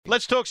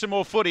Let's talk some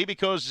more footy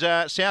because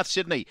South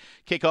Sydney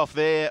kick off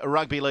their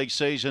rugby league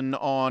season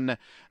on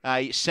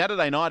a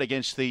Saturday night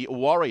against the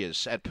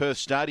Warriors at Perth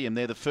Stadium.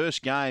 They're the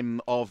first game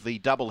of the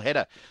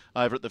double-header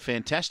over at the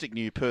fantastic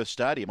new Perth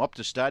Stadium,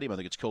 Optus Stadium, I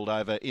think it's called,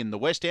 over in the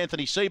West.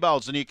 Anthony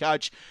Seibold's the new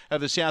coach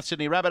of the South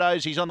Sydney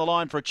Rabbitohs. He's on the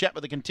line for a chat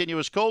with the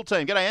Continuous Call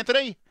team. G'day,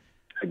 Anthony.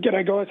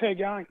 G'day, guys. How you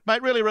going?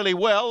 Mate, really, really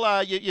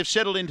well. You've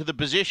settled into the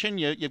position.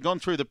 You've gone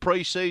through the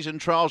pre-season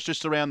trials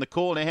just around the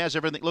corner. How's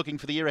everything looking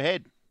for the year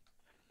ahead?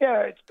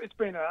 Yeah, it's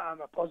been a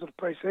positive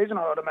pre-season.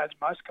 I would imagine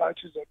most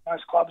coaches at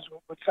most clubs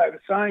would say the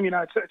same.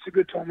 It's a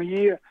good time of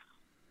year.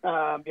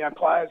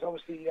 Players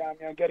obviously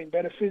getting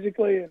better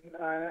physically, and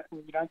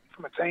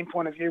from a team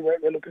point of view,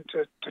 we're looking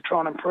to try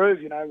and improve.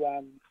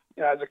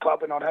 As a club,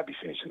 we're not happy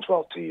finishing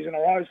 12 years in a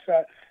row.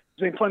 So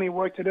there's been plenty of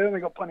work to do, and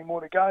we've got plenty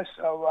more to go.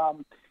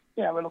 So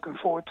we're looking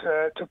forward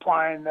to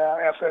playing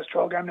our first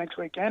trial game next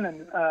weekend,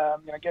 and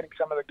getting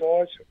some of the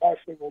guys who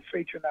hopefully will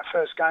feature in that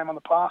first game on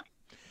the park.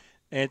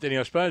 Anthony,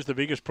 I suppose the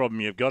biggest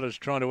problem you've got is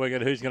trying to work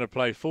out who's going to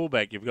play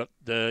fullback. You've got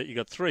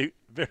three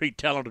very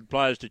talented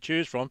players to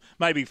choose from,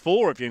 maybe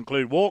four if you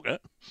include Walker.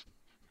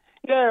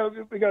 Yeah,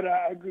 we've got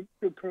a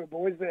good crew of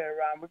boys there.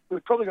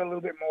 We've probably got a little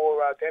bit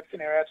more depth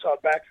in our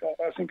outside backs.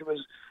 I think it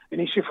was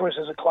an issue for us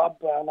as a club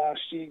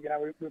last year.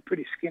 We were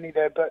pretty skinny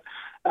there. But,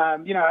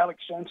 Alex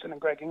Johnson and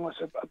Greg Inglis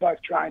are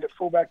both trained at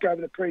fullback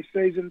over the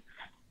pre-season.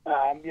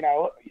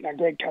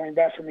 Greg coming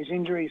back from his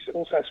injuries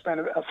also spent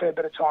a fair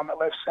bit of time at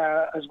left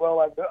centre as well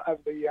over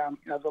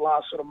the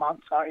last sort of month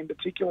in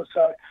particular.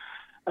 So,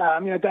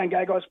 Dan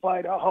Gagai's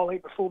played a whole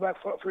heap of fullback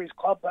for his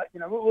club, but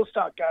we'll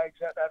start Gags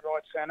at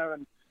right centre,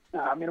 and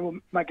we'll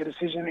make a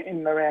decision in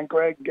and around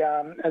Greg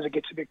as it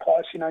gets a bit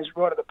close. He's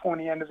right at the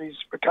pointy end of his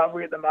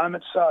recovery at the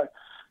moment, so.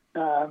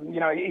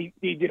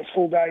 He did a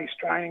full day's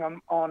training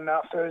on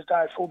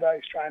Thursday, full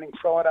day's training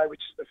Friday,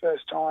 which is the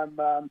first time.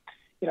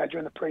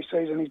 During the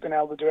pre-season, he's been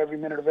able to do every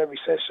minute of every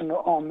session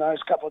on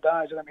those couple of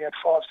days. And then we had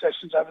 5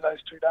 sessions over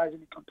those 2 days, and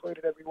he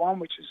completed every one,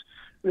 which is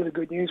really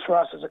good news for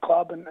us as a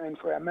club and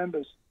for our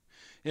members.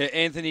 Yeah,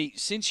 Anthony,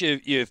 since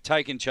you've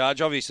taken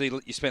charge, obviously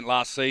you spent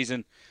last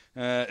season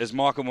as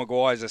Michael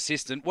Maguire's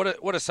assistant.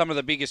 What are some of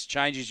the biggest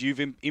changes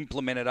you've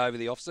implemented over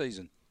the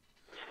off-season?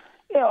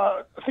 Yeah,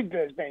 I think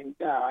there's been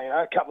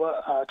a couple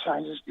of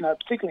changes,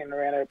 particularly in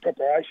around our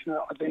preparation.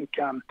 I think,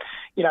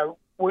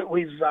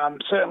 we've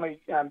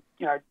certainly,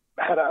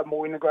 had a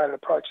more integrated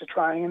approach to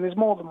training, and there's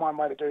more than one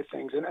way to do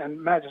things.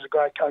 And Madge is a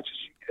great coach,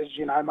 as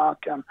you know,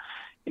 Mark.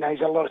 He's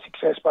had a lot of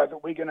success both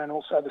at Wigan and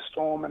also the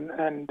Storm and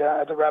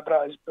the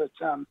Rabbitohs. But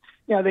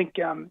I think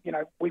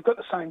we've got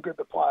the same group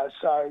of players,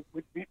 so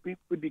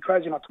we'd be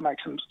crazy not to make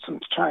some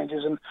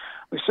changes. And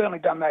we've certainly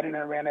done that in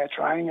and around our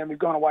training, and we've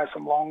gone away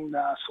from long,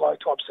 slow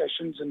type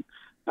sessions, and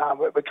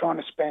we're trying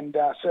to spend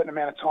a certain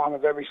amount of time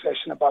of every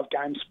session above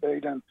game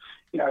speed. And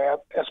our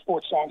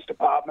sports science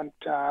department,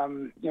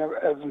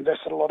 have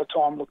invested a lot of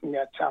time looking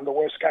at the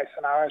worst case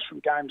scenarios from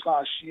games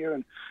last year,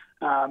 and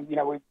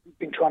we've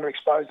been trying to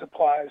expose the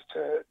players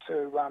to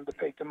the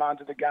peak demands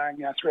of the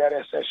game, throughout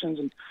our sessions.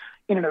 And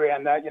in and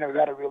around that, we've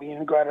had a really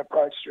integrated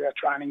approach to our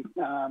training,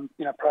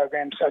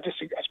 program. So just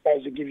to, I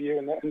suppose, to give you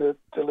and the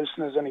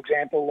listeners an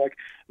example, like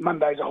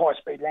Monday's a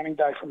high-speed running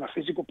day from a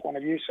physical point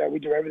of view. So we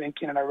do everything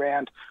in and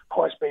around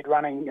high-speed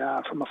running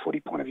from a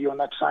footy point of view on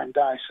that same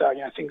day. So,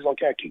 things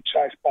like our kick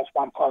chase,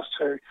 +1,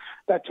 +2,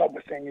 that type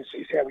of thing is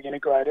how we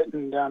integrate it.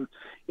 And,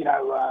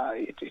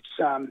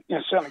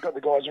 it's certainly got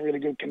the guys in really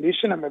good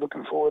condition, and we're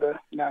looking forward to,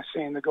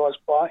 seeing the guys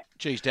play.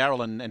 Geez,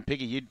 Darryl and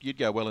Piggy, you'd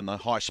go well in the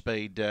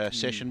high-speed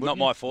session, Not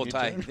my forte.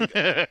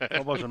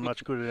 I wasn't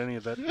much good at any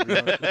of that, to be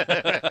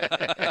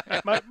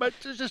honest. Mate,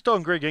 just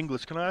on Greg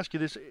Inglis, can I ask you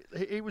this?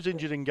 He was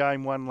injured in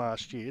Game 1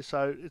 last year,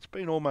 so it's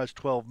been almost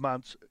 12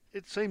 months.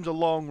 It seems a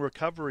long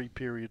recovery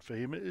period for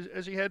him.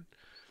 Has he had,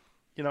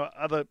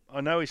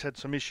 I know he's had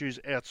some issues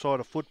outside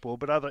of football,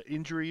 but other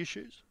injury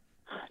issues?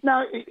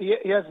 No, he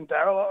hasn't,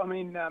 Darryl. I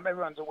mean,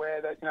 everyone's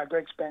aware that,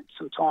 Greg spent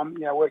some time,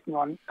 working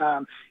on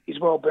his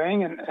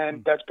well-being,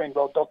 and that's been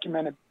well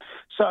documented.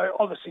 So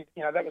obviously,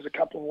 that was a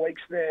couple of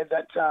weeks there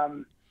that,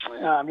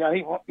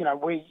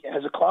 we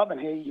as a club and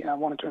he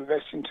wanted to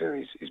invest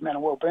into his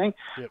mental well-being.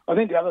 Yep. I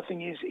think the other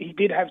thing is he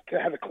did have to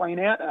have a clean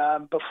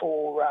out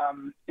before,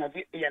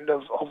 the end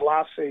of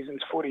last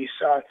season's footy.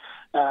 So,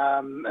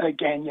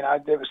 again,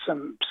 there was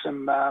some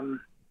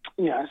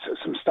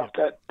stuff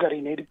that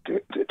he needed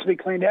to be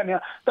cleaned out.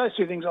 Now, those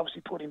two things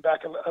obviously put him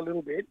back a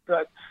little bit,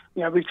 but,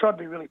 we've tried to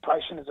be really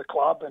patient as a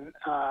club, and,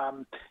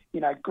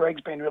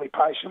 Greg's been really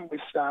patient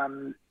with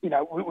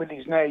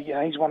his knee.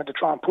 He's wanted to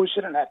try and push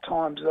it, and at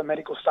times the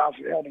medical staff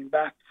have held him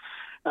back.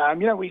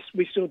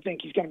 We still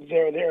think he's going to be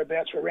there or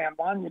thereabouts for round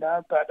 1,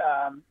 but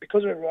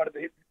because we're right at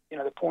the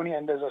the pointy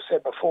end, as I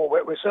said before,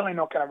 we're certainly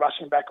not going to rush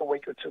him back a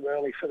week or two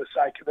early for the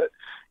sake of it.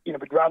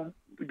 We'd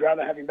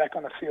rather have him back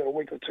on the field a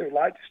week or two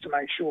late just to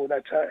make sure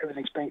that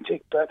everything's been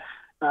ticked. But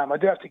I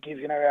do have to give,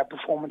 our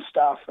performance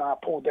staff,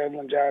 Paul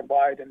Devlin, Jared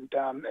Wade and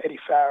Eddie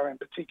Farrer in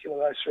particular,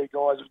 those three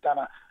guys have done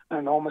an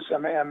enormous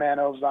amount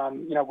of,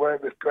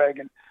 work with Greg.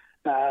 And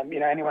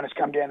anyone who's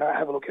come down to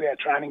have a look at our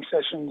training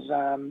sessions,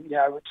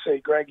 would see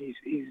Greg. He's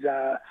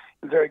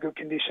in very good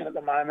condition at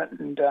the moment,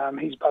 and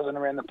he's buzzing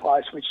around the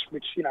place, which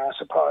I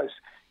suppose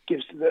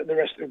gives the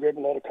rest of the group a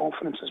lot of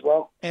confidence as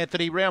well.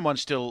 Anthony, round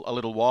one's still a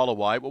little while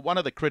away. Well, one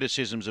of the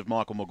criticisms of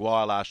Michael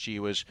Maguire last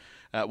year was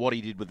what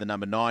he did with the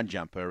number 9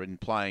 jumper in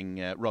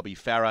playing Robbie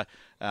Farah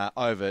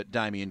over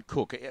Damien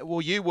Cook.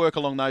 Will you work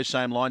along those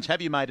same lines?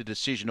 Have you made a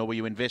decision, or will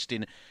you invest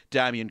in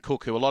Damien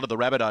Cook, who a lot of the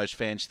Rabbitohs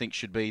fans think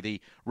should be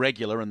the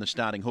regular and the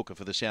starting hooker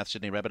for the South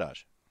Sydney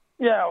Rabbitohs?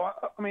 Yeah,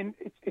 well, I mean,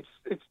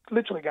 it's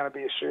literally going to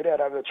be a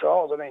shootout over the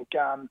trials. I think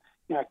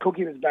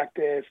Cookie was back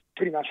there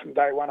pretty much from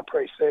day one of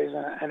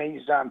pre-season, and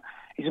he's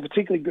a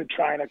particularly good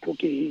trainer.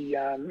 Cookie,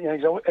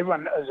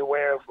 everyone is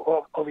aware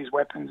of his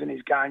weapons and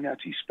his game.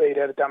 It's his speed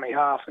out of dummy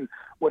half and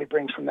what he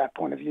brings from that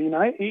point of view.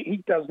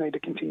 He does need to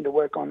continue to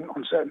work on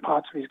certain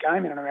parts of his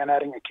game and around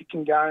adding a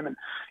kicking game and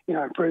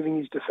improving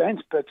his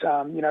defence. But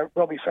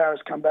Robbie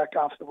Farah's come back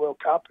after the World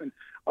Cup, and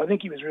I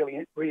think he was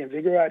really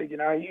reinvigorated.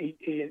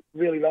 He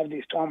really loved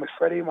his time with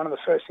Freddie. One of the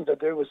first things I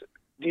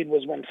did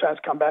was when Faz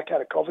come back,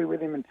 had a coffee with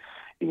him, and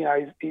he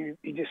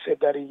just said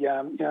that he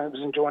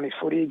was enjoying his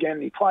footy again.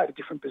 He played a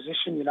different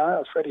position.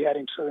 Freddie had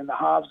him sort of in the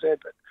halves there,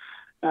 but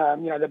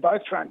they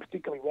both trained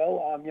particularly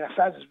well.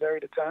 Faz is very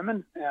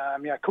determined.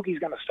 Cookie's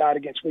going to start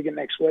against Wigan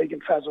next week,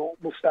 and Faz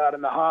will start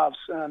in the halves.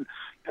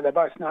 They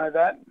both know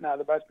that.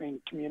 They've both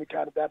been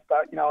communicated that.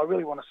 But I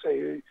really want to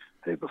see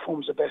who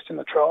performs the best in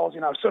the trials.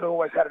 I've sort of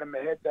always had it in my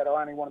head that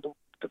I only wanted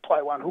to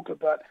play one hooker,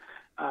 but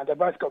they've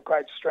both got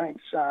great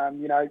strengths.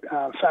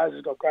 Faz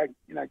has got great,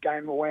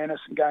 game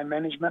awareness and game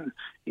management.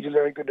 He's a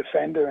very good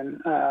defender, and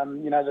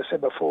as I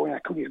said before,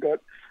 Cookie's got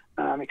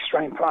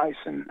extreme pace,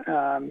 and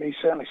he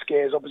certainly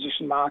scares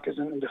opposition markers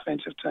and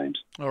defensive teams.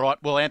 All right.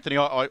 Well, Anthony,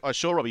 I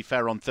saw Robbie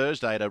Farah on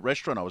Thursday at a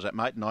restaurant I was at,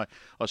 mate, and I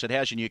said,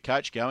 "How's your new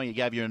coach going?" He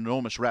gave you an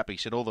enormous rap. He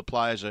said all the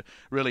players are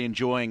really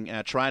enjoying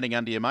training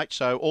under you, mate.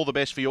 So all the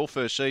best for your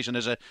first season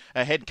as a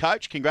head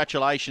coach.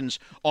 Congratulations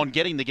on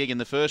getting the gig in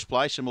the first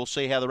place, and we'll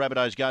see how the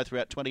Rabbitohs go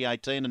throughout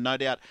 2018, and no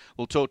doubt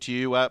we'll talk to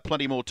you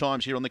plenty more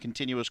times here on the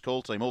Continuous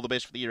Call team. All the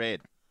best for the year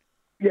ahead.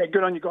 Yeah,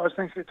 good on you guys.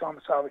 Thanks for your time,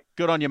 Harvey.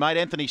 Good on you, mate.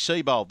 Anthony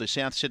Seibold, the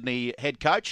South Sydney head coach.